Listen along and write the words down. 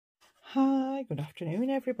Hi, good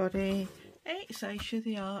afternoon everybody. It's Aisha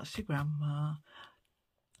the Artsy Grandma.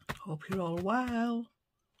 Hope you're all well.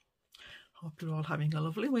 Hope you're all having a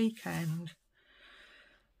lovely weekend.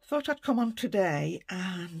 Thought I'd come on today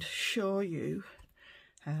and show you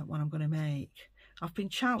what I'm going to make. I've been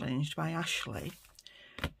challenged by Ashley,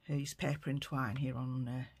 who's Paper and Twine here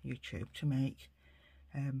on YouTube, to make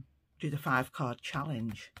do the 5-card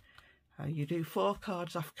challenge. You do 4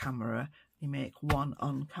 cards off camera, you make 1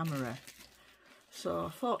 on camera. So I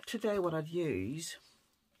thought today what I'd use,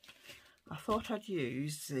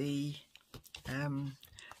 the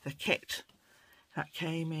kit that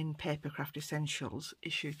came in Papercraft Essentials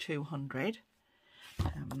issue 200.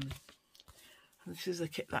 This is the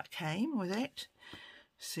kit that came with it.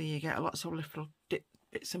 So you get lots of little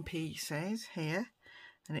bits and pieces here,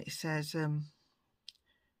 and it says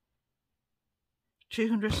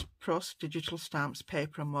 200 plus digital stamps,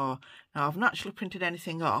 paper and more. Now I've not actually printed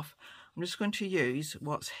anything off. I'm just going to use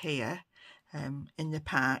what's here in the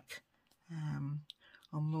pack, and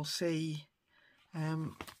we'll see.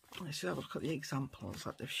 Let's have a look at the examples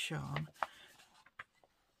that they've shown.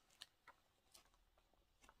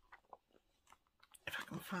 If I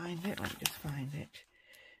can find it, let me just find it.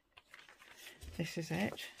 This is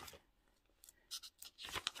it.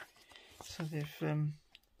 So they've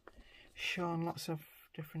shown lots of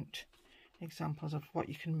different examples of what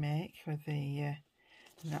you can make with the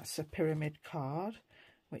and that's a pyramid card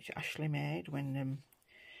which Ashley made when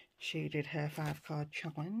she did her 5-card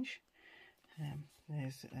challenge.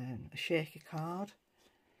 There's a shaker card.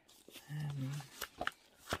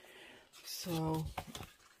 So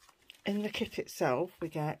in the kit itself we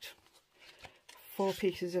get 4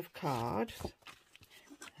 pieces of card.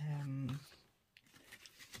 You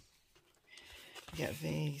get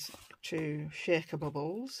these 2 shaker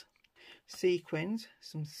bubbles, sequins,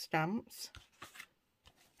 some stamps.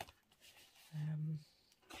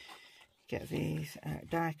 Get these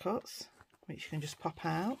die cuts which you can just pop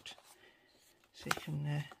out. So you can,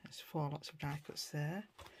 there's 4 lots of die cuts there.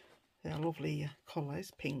 They're lovely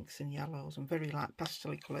colours, pinks and yellows and very light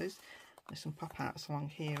pastel colours. There's some pop outs along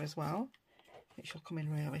here as well, which will come in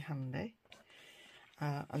really handy.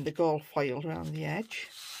 And the gold foiled around the edge.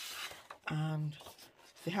 And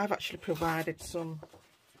they have actually provided some,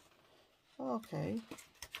 they've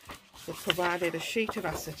provided a sheet of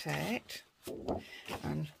acetate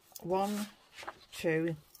and 1,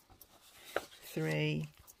 2, 3,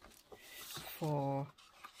 4,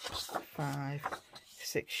 5,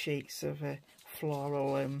 6 sheets of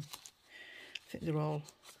floral, I think they're all,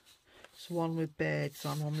 there's one with birds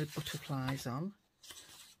on, one with butterflies on.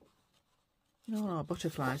 No,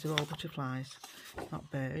 butterflies, they're all butterflies,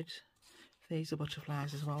 not birds. These are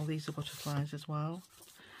butterflies as well, these are butterflies as well.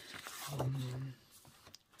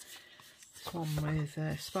 This one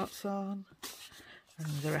with spots on, and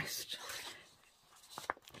the rest,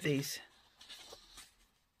 these.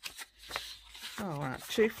 Oh right,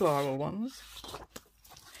 2 floral ones,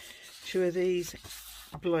 2 of these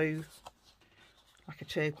blue, like a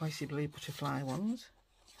turquoisey blue butterfly ones,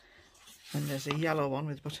 and there's a yellow one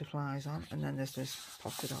with butterflies on, and then there's this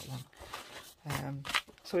polka dot one.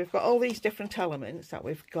 So we've got all these different elements that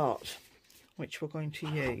we've got, which we're going to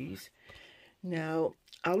use. Now,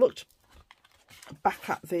 I looked back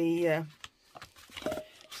at the,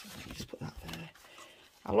 just put that there.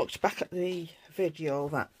 I looked back at the video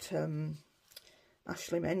that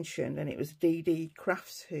Ashley mentioned, and it was Deedees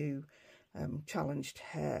Crafts who challenged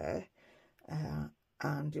her,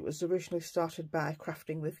 and it was originally started by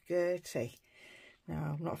Crafting with Gertie.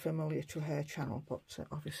 Now, I'm not familiar to her channel, but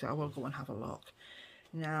obviously I will go and have a look.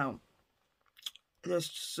 Now,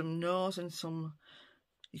 there's some no's and some,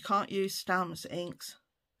 you can't use stamps, inks,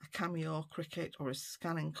 a cameo, Cricut or a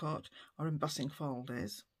scanning cut or embossing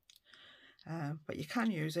folders, but you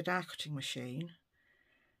can use a die cutting machine,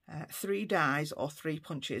 3 dies or 3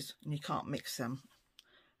 punches, and you can't mix them.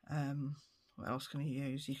 What else can you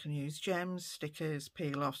use? You can use gems, stickers,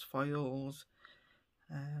 peel-offs, foils,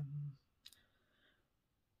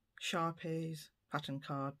 Sharpies, pattern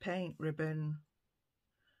card, paint, ribbon.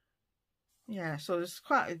 Yeah, so there's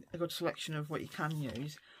quite a good selection of what you can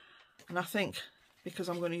use, and I think because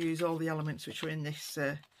I'm going to use all the elements which are in this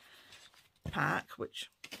pack,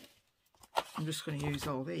 which I'm just going to use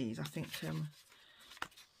all these, I think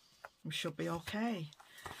we should be okay.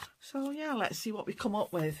 So yeah, let's see what we come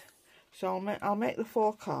up with. So I'll make the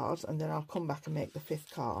 4 cards, and then I'll come back and make the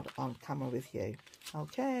 5th card on camera with you.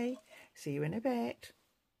 Okay, see you in a bit.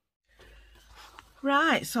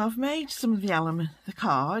 Right, so I've made some of the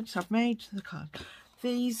cards. I've made the card.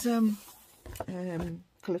 These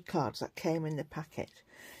coloured cards that came in the packet.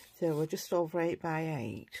 They were just over 8 by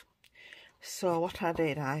 8. So what I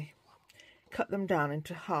did, I cut them down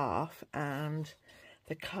into half, and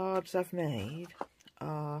the cards I've made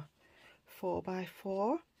are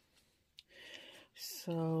 4x4.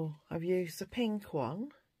 So I've used the pink one,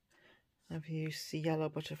 I've used the yellow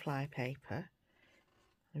butterfly paper,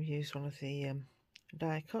 I've used one of the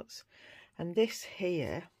die cuts, and this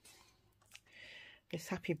here, this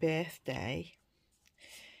happy birthday,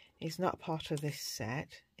 is not part of this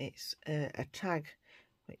set. It's a tag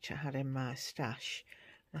which I had in my stash.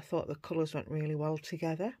 I thought the colours went really well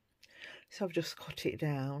together, so I've just cut it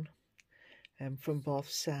down from both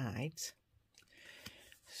sides.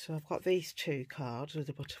 So I've got these two cards with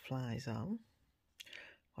the butterflies on.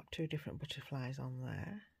 Got two different butterflies on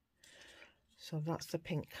there. So that's the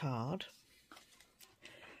pink card.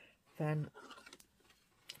 Then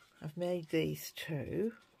I've made these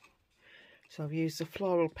two. So I've used the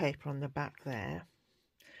floral paper on the back there.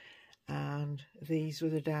 And these were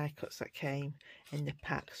the die cuts that came in the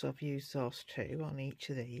pack, so I've used those two on each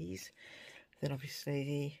of these. Then obviously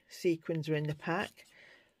the sequins are in the pack,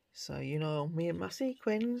 so you know me and my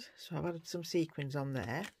sequins, so I've added some sequins on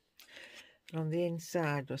there. And on the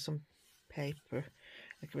inside there's some paper,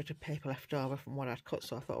 like a bit of paper left over from what I'd cut,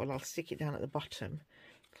 so I thought, well, I'll stick it down at the bottom.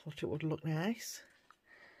 Thought it would look nice.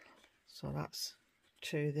 So that's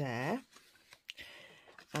two there.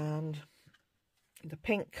 And the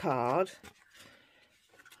pink card,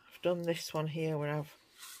 I've done this one here where I'm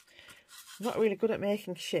not really good at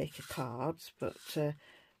making shaker cards, but the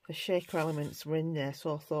shaker elements were in there,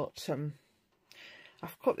 so I thought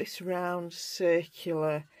I've cut this round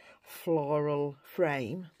circular floral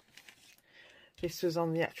frame. This was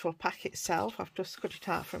on the actual pack itself. I've just cut it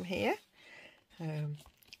out from here.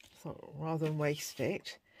 Thought rather than waste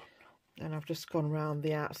it, and I've just gone round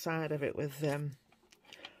the outside of it with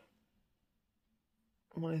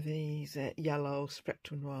one of these yellow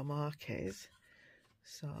Spectrum Noir markers.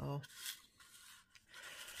 So,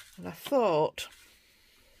 and I thought,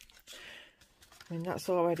 I mean, that's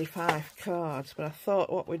already 5 cards, but I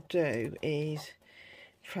thought what we'd do is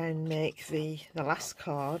try and make the last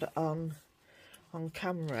card on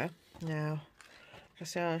camera. Now,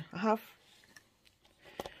 I have,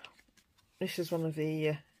 this is one of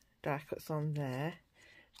the die cuts on there.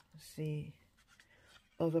 It's the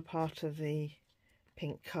other part of the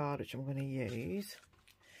pink card which I'm going to use.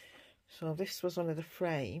 So this was one of the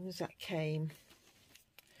frames that came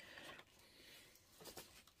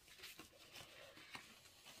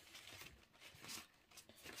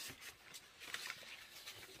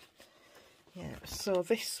so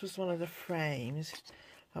this was one of the frames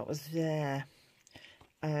that was there,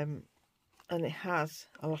 and it has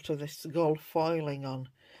a lot of this gold foiling on,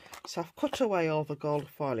 so I've cut away all the gold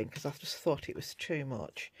foiling because I just thought it was too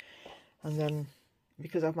much, and then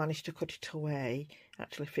because I've managed to cut it away, it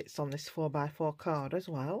actually fits on this 4x4 card as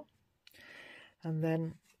well. And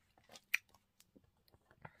then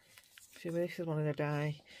see, this is one of the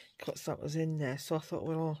die cuts that was in there, so I thought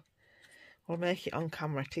we'll make it on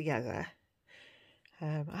camera together.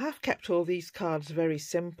 I have kept all these cards very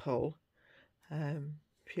simple,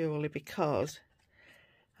 purely because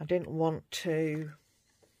I didn't want to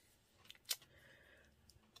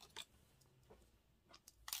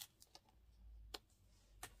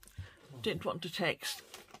take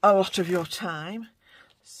a lot of your time,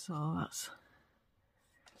 so that's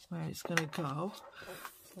where it's going to go.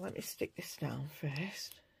 So let me stick this down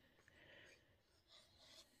first.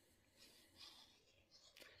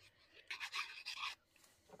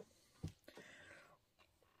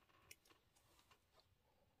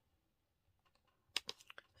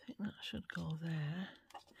 I think that should go there.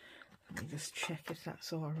 Let me just check if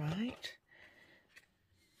that's all right.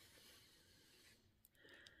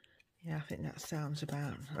 Yeah, I think that sounds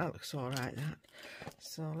about, that looks all right, that.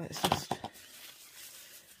 So let's just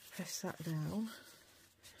press that down.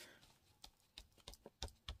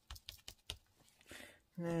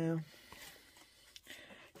 Now,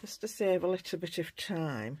 just to save a little bit of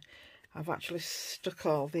time, I've actually stuck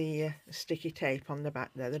all the sticky tape on the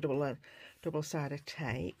back there, the double-sided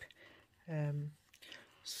tape.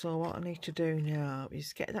 So what I need to do now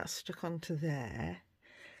is get that stuck onto there,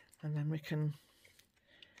 and then we can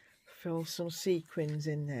fill some sequins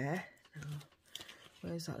in there. Now,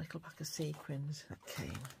 where's that little pack of sequins that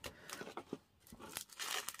came?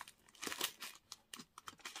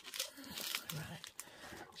 Right.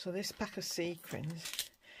 So this pack of sequins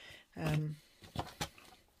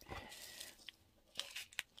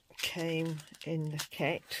came in the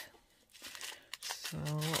kit. So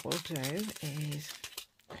what we'll do is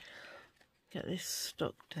get this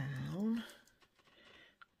stuck down.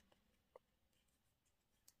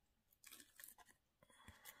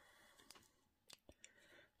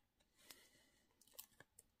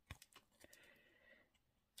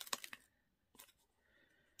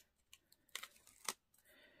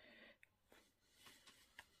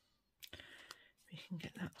 can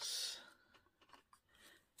get that.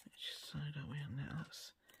 Which side are we on now?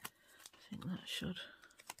 That's, I think that should.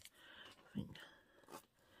 I think,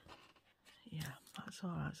 yeah, that's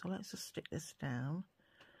all right. So let's just stick this down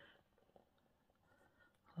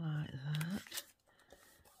like that,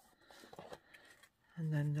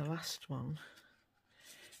 and then the last one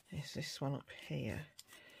is this one up here,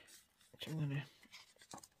 which I'm going to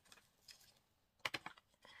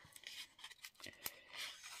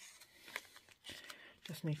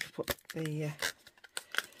just need to put the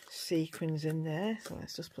sequins in there. So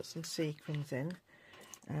let's just put some sequins in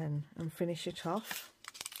and finish it off.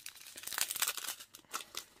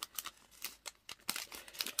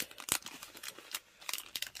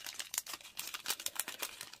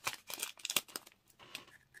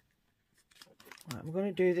 Right, I'm going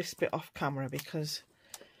to do this bit off camera because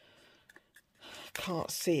I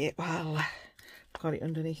can't see it while I've got it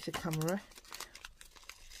underneath the camera.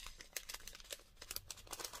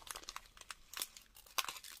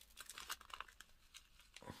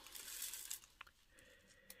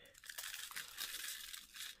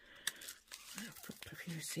 I've put a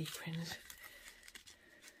few sequins.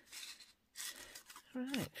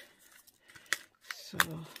 Right, so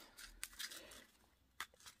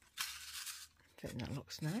I think that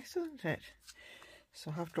looks nice, doesn't it?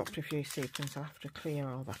 So I've dropped a few sequins. I'll have to clear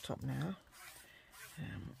all that up now.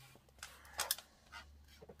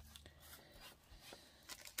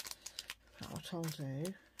 What I'll do,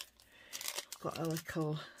 I've got a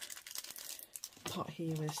little pot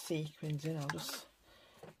here with sequins in. I'll just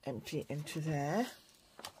empty it into there.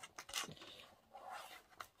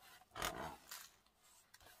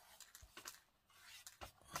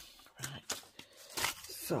 Right,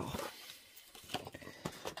 so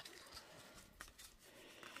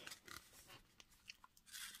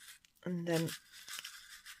and then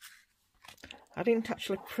I didn't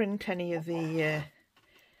actually print any of the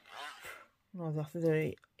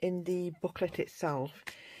in the booklet itself.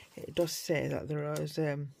 It does say that there is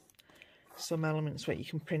some elements where you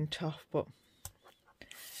can print off, but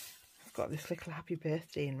I've got this little happy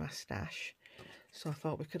birthday in my stash, so I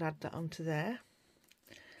thought we could add that onto there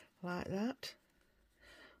like that,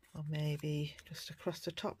 or maybe just across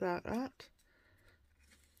the top like that.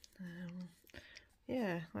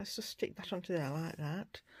 Yeah, let's just stick that onto there like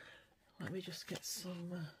that. Let me just get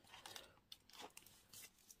some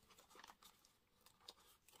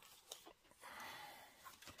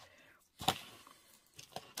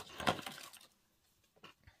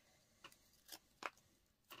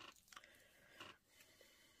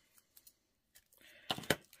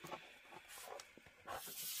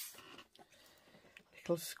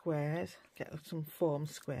little squares, get some foam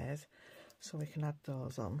squares so we can add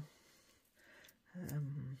those on.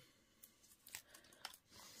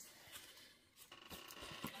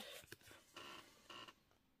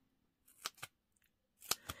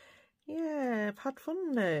 Yeah, I've had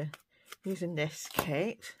fun using this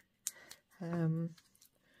kit.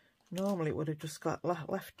 Normally it would have just got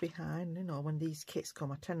left behind, you know. When these kits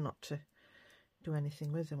come, I tend not to do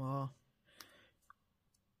anything with them, or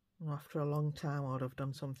you know, after a long time I would have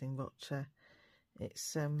done something, but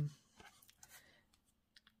it's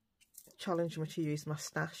challenged me to use my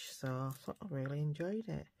stash, so I thought I really enjoyed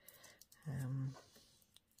it.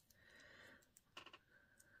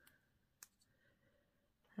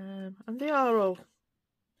 And they are all,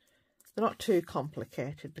 they're not too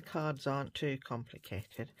complicated, the cards aren't too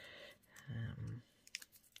complicated.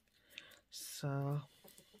 So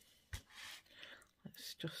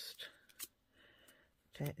let's just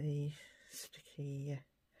take the sticky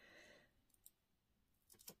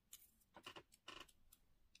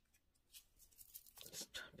just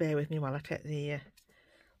bear with me while I take the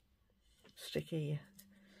sticky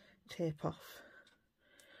tape off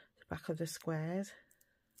the back of the squares.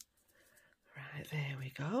 Right, there we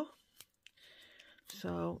go.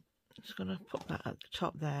 So I'm just going to put that at the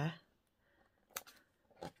top there.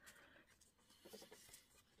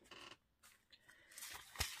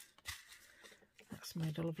 That's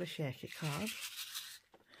made a lovely shaky card.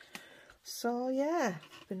 So yeah,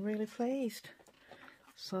 been really pleased.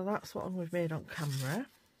 So that's what we've made on camera.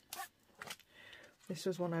 This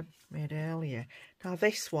was one I made earlier. Now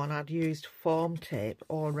this one I'd used foam tape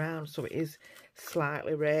all around, so it is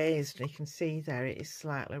slightly raised. You can see there it is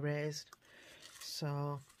slightly raised.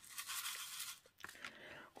 So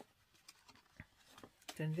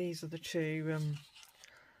then these are the two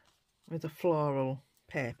with the floral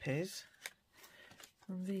papers,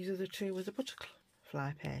 and these are the two with the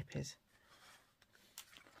butterfly papers.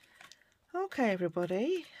 Okay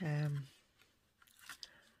everybody, I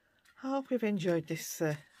hope you've enjoyed this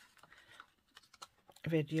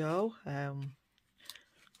video.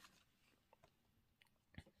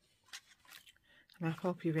 And I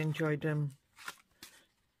hope you've enjoyed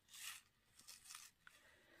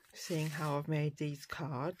seeing how I've made these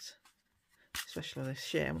cards, especially the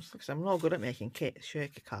shames, because I'm not good at making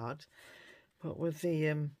shaker cards, but with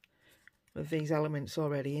these elements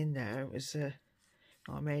already in there, it was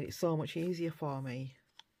I made it so much easier for me.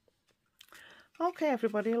 Okay,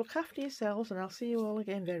 everybody, look after yourselves, and I'll see you all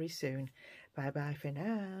again very soon. Bye bye for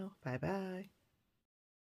now. Bye bye.